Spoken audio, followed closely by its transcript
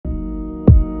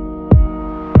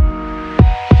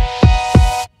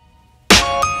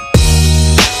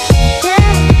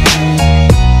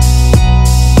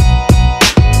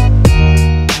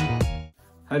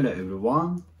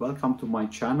everyone, welcome to my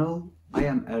channel. I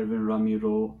am Erwin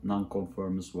Ramiro,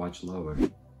 non-conformist watch lover.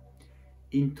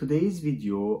 In today's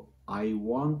video, I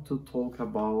want to talk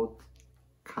about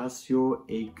Casio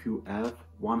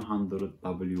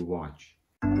AQF-100W watch.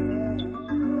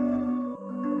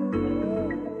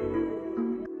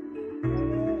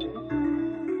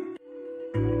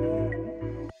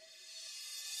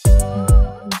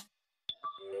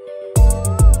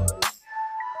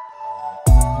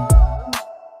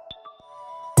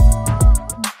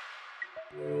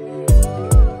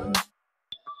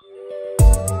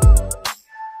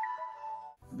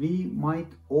 We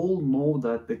might all know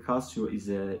that the Casio is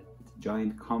a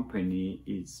giant company.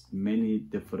 It's many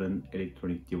different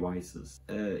electronic devices.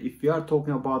 If we are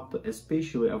talking about the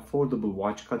especially affordable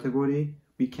watch category,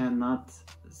 we cannot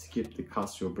skip the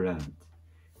Casio brand.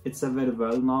 It's a very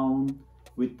well-known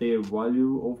with their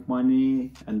value of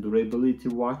money and durability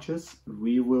watches.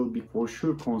 We will be for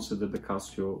sure consider the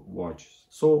Casio watches.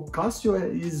 So Casio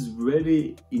is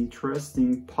very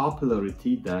interesting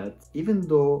popularity that even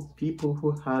though people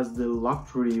who has the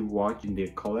luxury watch in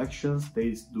their collections,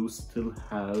 they do still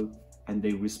have and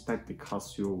they respect the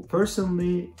Casio.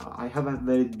 Personally, I have a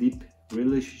very deep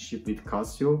relationship with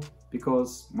Casio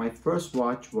because my first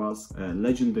watch was a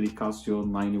legendary Casio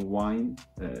 91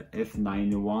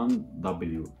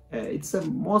 F91W. It's the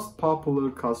most popular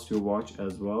Casio watch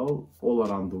as well all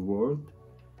around the world,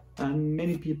 and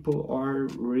many people are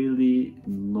really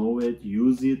know it,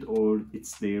 use it, or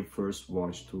it's their first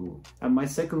watch too. And my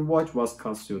second watch was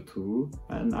Casio too,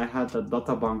 and I had a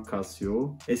databank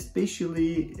Casio.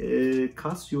 Especially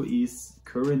Casio is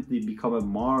currently becoming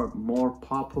more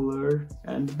popular,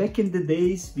 and back in the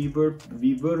days we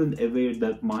weren't aware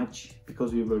that much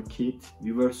because we were kids.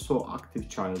 We were so active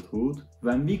childhood.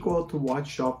 When we go to watch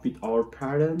shop with our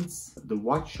parents, the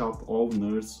watch shop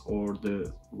owners or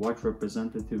the watch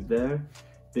representative there,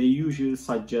 they usually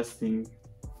suggesting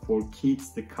for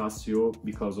kids the Casio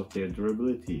because of their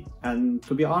durability. And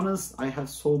to be honest, I have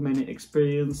so many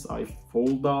experience. I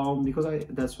fall down because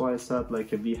that's why I said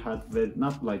like we had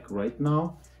not like right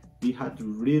now, we had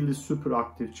really super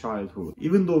active childhood.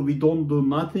 Even though we don't do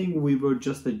nothing, we were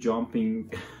just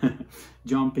jumping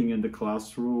jumping in the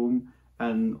classroom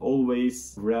and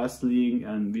always wrestling,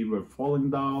 and we were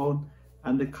falling down.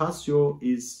 And the Casio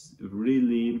is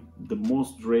really the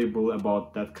most durable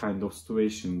about that kind of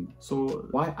situation. So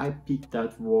why I picked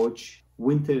that watch?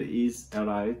 Winter is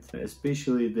arrived,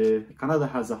 especially the Canada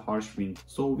has a harsh winter,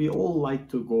 so we all like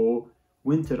to go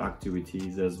winter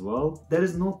activities as well. There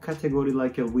is no category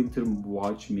like a winter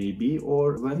watch maybe,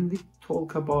 or when we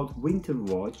talk about winter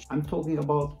watch, I'm talking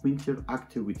about winter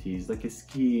activities like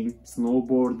skiing,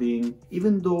 snowboarding.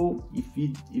 Even though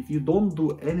if you don't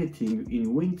do anything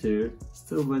in winter,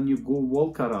 still when you go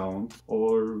walk around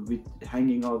or with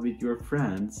hanging out with your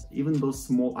friends, even those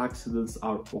small accidents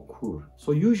are occur.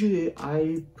 So usually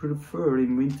I prefer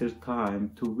in winter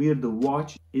time to wear the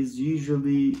watch is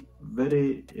usually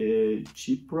very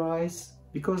cheap price,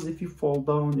 because if you fall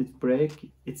down it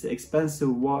break, it's an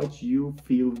expensive watch, you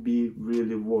feel be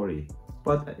really worried.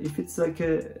 But if it's like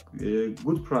a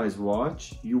good price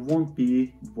watch, you won't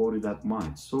be worried that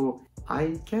much. So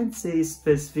I can't say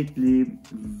specifically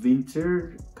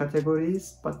winter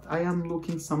categories, but I am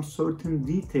looking some certain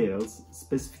details,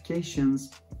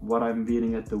 specifications, what I'm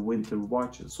wearing at the winter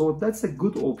watches. So that's a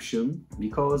good option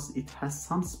because it has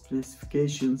some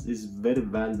specifications, is very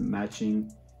well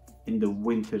matching in the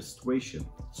winter situation.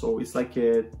 So it's like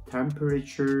a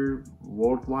temperature,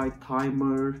 worldwide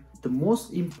timer. The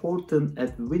most important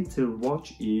at winter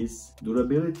watch is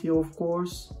durability, of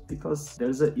course, because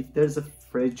if there's a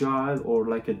fragile or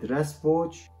like a dress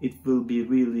watch, it will be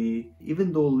really,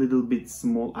 even though a little bit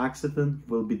small accident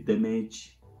will be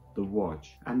damage the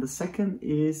watch. And the second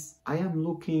is I am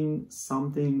looking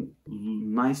something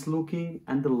nice looking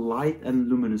and the light and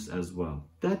luminous as well.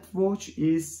 That watch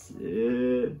is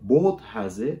both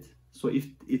has it. So if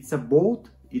it's a both,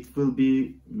 it will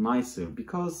be nicer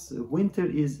because winter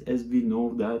is, as we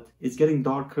know, that it's getting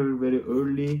darker very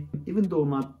early. Even though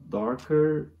not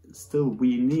darker, still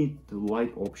we need the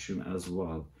light option as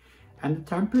well. And the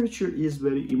temperature is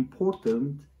very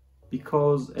important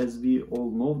because as we all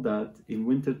know that in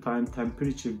winter time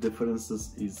temperature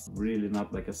differences is really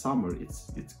not like a summer.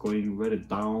 It's going very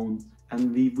down,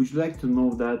 and we would like to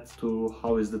know that to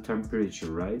how is the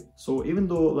temperature, right? So even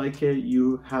though like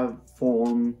you have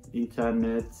phone,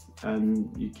 internet,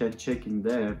 and you can check in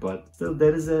there, but still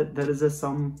there is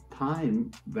some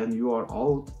time when you are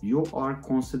out, you are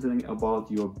considering about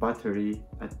your battery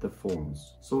at the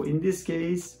phones. So in this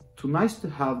case, too nice to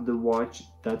have the watch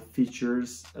that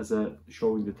features as a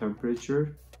showing the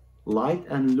temperature, light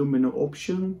and luminous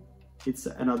option, it's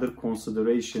another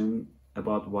consideration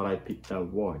about what I picked that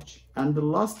watch. And the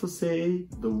last to say,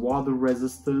 the water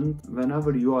resistant.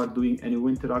 Whenever you are doing any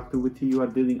winter activity, you are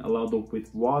dealing a lot of with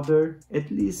water,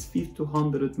 at least 50 to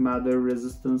 100 meter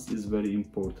resistance is very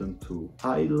important too.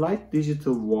 I like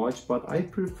digital watch, but I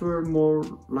prefer more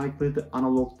likely the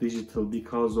analog digital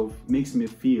because of makes me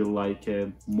feel like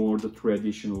more the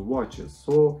traditional watches.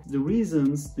 So the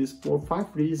reasons, this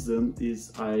 4-5 reason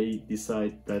is I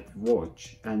decide that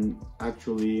watch, and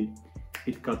actually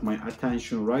it got my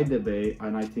attention right away,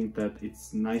 and I think that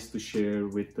it's nice to share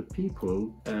with the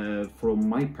people from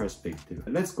my perspective.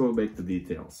 Let's go back to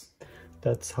details.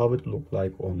 That's how it looked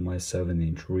like on my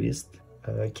 7-inch wrist.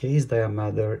 Case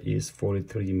diameter is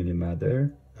 43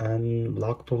 millimeter and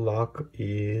lock to lock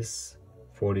is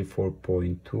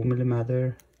 44.2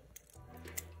 millimeter.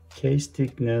 Case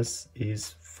thickness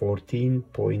is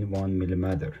 14.1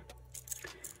 millimeter.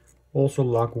 Also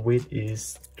lock width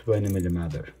is 20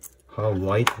 millimeter. How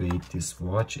lightweight this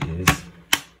watch is: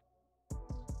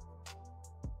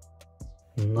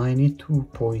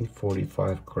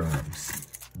 92.45 grams.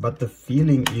 But the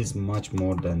feeling is much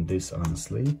more than this,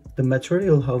 honestly. The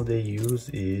material how they use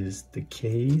is the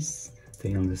case,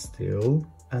 stainless steel,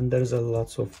 and there's a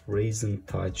lots of resin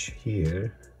touch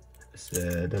here.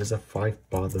 There's a 5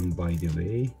 button, by the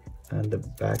way, and the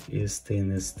back is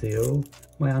stainless steel.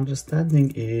 My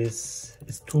understanding is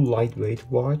it's too lightweight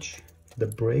watch. The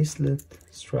bracelet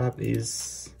strap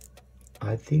is,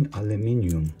 I think,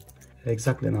 aluminum,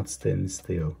 exactly not stainless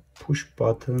steel. Push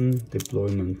button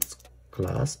deployment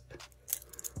clasp.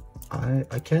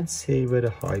 I can't say very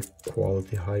high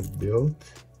quality, high build.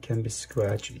 Can be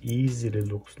scratched easily,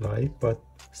 looks like, but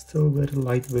still very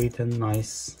lightweight and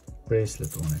nice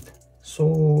bracelet on it.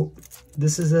 So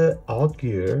this is a out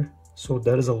gear, so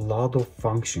there is a lot of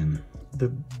function. The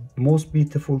most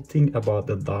beautiful thing about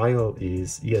the dial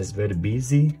is, yes, very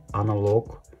busy,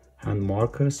 analog, hand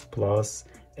markers, plus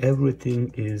everything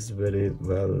is very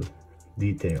well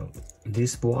detailed.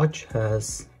 This watch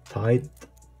has tide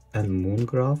and moon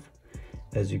graph,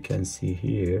 as you can see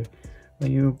here.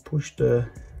 When you push the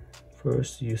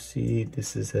first, you see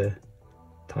this is a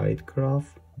tide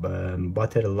graph.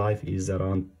 Battery life is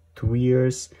around 2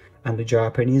 years, and the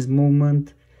Japanese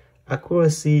movement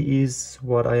accuracy is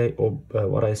what I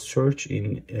search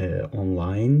in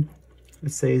online.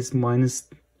 It says minus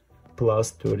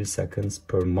plus 30 seconds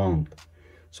per month,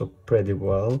 so pretty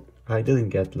well. I didn't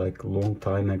get like a long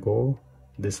time ago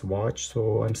this watch,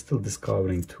 so I'm still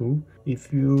discovering too.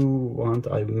 If you want,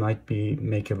 I might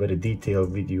make a very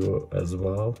detailed video as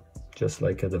well, just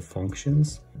like the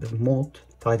functions. The mode,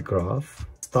 tide graph,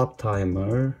 stop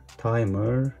timer,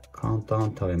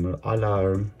 countdown timer,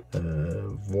 alarm,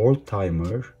 world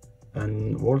timer,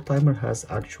 and world timer has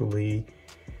actually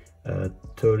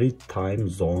 30 time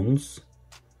zones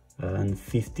and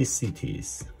 50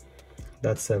 cities.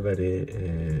 That's a very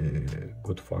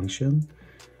good function.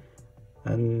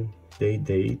 And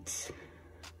date.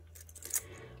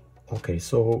 Okay,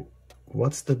 so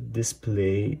what's the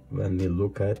display when we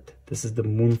look at this? Is the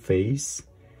moon phase,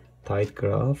 tide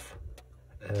graph,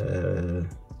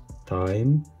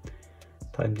 time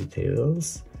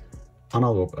details,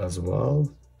 analog as well,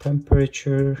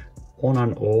 temperature, on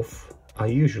and off. I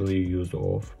usually use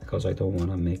off because I don't want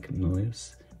to make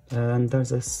noise. And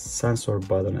there's a sensor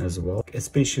button as well.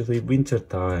 Especially winter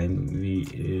time,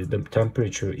 the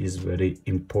temperature is very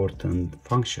important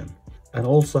function, and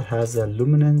also has a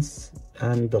luminance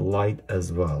and the light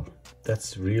as well.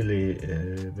 That's really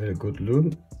a very good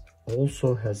look.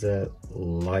 Also has a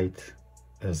light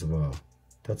as well.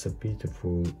 That's a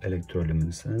beautiful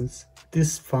electroluminescence.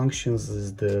 This functions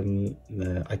is the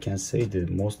I can say the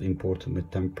most important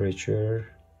with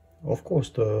temperature. Of course,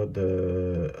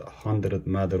 the 100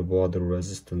 meter water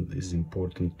resistant is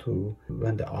important too.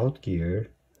 When the out gear,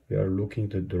 we are looking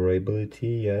to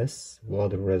durability, yes,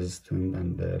 water resistant,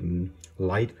 and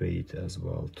lightweight as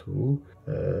well too.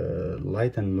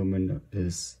 Light and lumen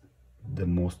is the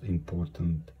most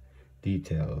important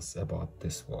details about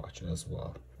this watch as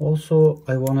well. Also,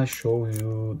 I want to show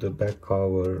you the back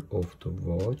cover of the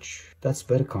watch. That's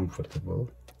very comfortable,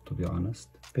 to be honest.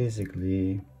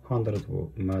 Basically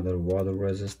 100 meter water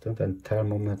resistant and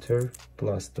thermometer,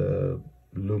 plus the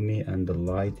lumi and the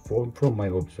light, from my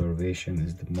observation,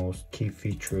 is the most key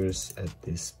features at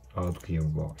this out gear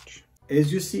watch.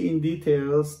 As you see in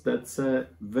details, that's a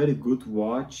very good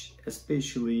watch,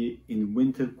 especially in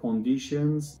winter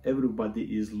conditions. Everybody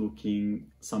is looking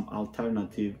some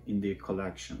alternative in their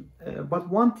collection. But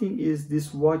one thing is,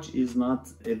 this watch is not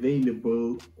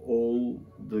available all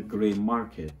the gray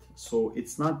market. So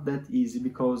it's not that easy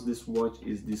because this watch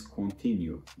is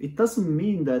discontinued. It doesn't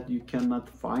mean that you cannot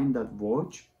find that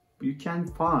watch. You can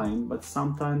find, but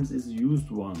sometimes it's used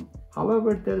one.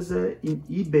 However, in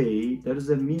eBay, there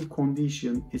is a mint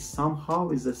condition. It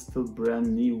somehow is a still brand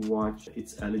new watch.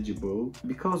 It's eligible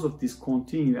because of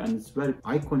discontinued, and it's very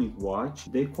iconic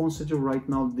watch. They consider right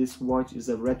now this watch is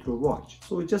a retro watch.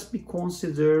 So just be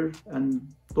considered and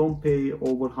don't pay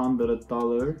over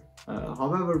 $100.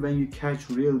 However, when you catch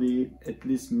really at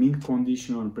least mint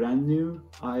condition or brand new,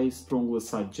 I strongly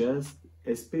suggest,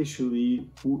 especially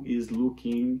who is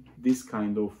looking this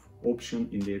kind of option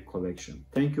in their collection.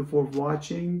 Thank you for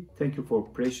watching. Thank you for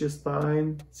precious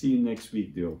time. See you next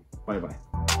video. Bye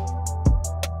bye.